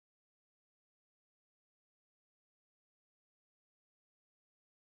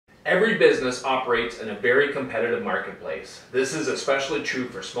Every business operates in a very competitive marketplace. This is especially true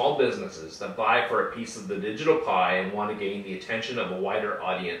for small businesses that vie for a piece of the digital pie and want to gain the attention of a wider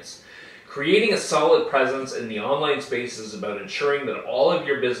audience. Creating a solid presence in the online space is about ensuring that all of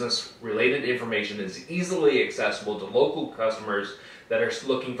your business-related information is easily accessible to local customers that are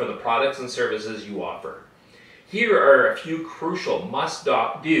looking for the products and services you offer. Here are a few crucial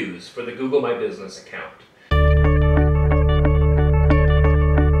must-dos for the Google My Business account.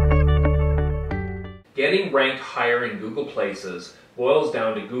 Getting ranked higher in Google Places boils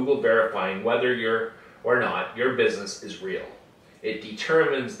down to Google verifying whether or not your business is real. It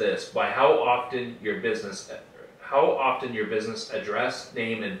determines this by how often your business address,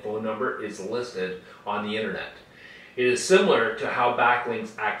 name, and phone number is listed on the internet. It is similar to how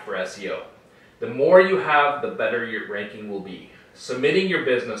backlinks act for SEO. The more you have, the better your ranking will be. Submitting your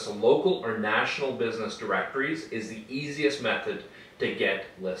business to local or national business directories is the easiest method to get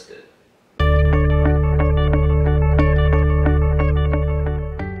listed.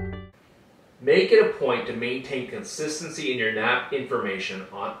 Make it a point to maintain consistency in your NAP information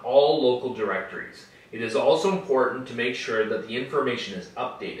on all local directories. It is also important to make sure that the information is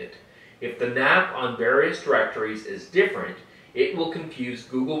updated. If the NAP on various directories is different, it will confuse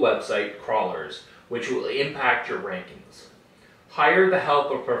Google website crawlers, which will impact your rankings. Hire the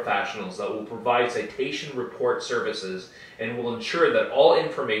help of professionals that will provide citation report services and will ensure that all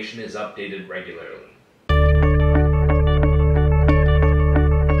information is updated regularly.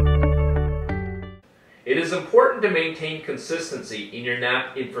 It is important to maintain consistency in your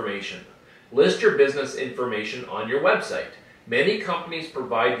NAP information. List your business information on your website. Many companies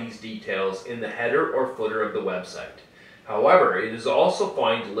provide these details in the header or footer of the website. However, it is also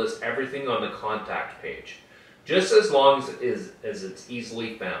fine to list everything on the contact page, just as long as it's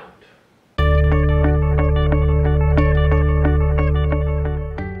easily found.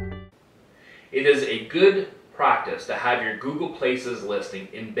 It is a good practice to have your Google Places listing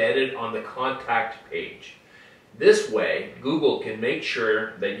embedded on the contact page. This way, Google can make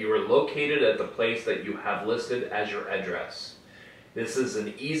sure that you are located at the place that you have listed as your address. This is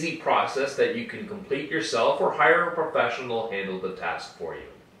an easy process that you can complete yourself or hire a professional to handle the task for you.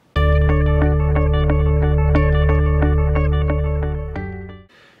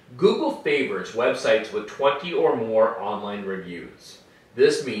 Google favors websites with 20 or more online reviews.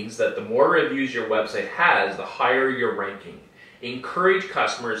 This means that the more reviews your website has, the higher your ranking. Encourage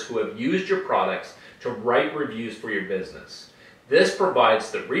customers who have used your products to write reviews for your business. This provides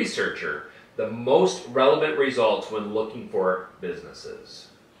the researcher the most relevant results when looking for businesses.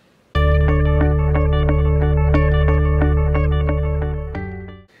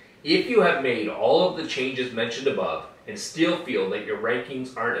 If you have made all of the changes mentioned above and still feel that your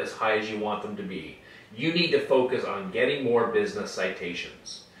rankings aren't as high as you want them to be, you need to focus on getting more business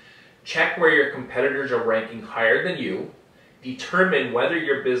citations. Check where your competitors are ranking higher than you. Determine whether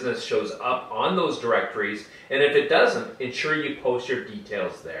your business shows up on those directories, and if it doesn't, ensure you post your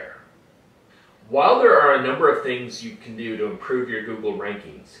details there. While there are a number of things you can do to improve your Google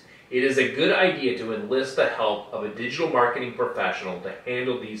rankings, it is a good idea to enlist the help of a digital marketing professional to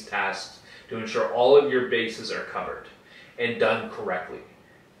handle these tasks to ensure all of your bases are covered and done correctly.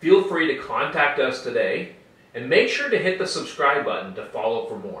 Feel free to contact us today and make sure to hit the subscribe button to follow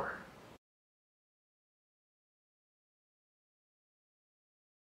for more.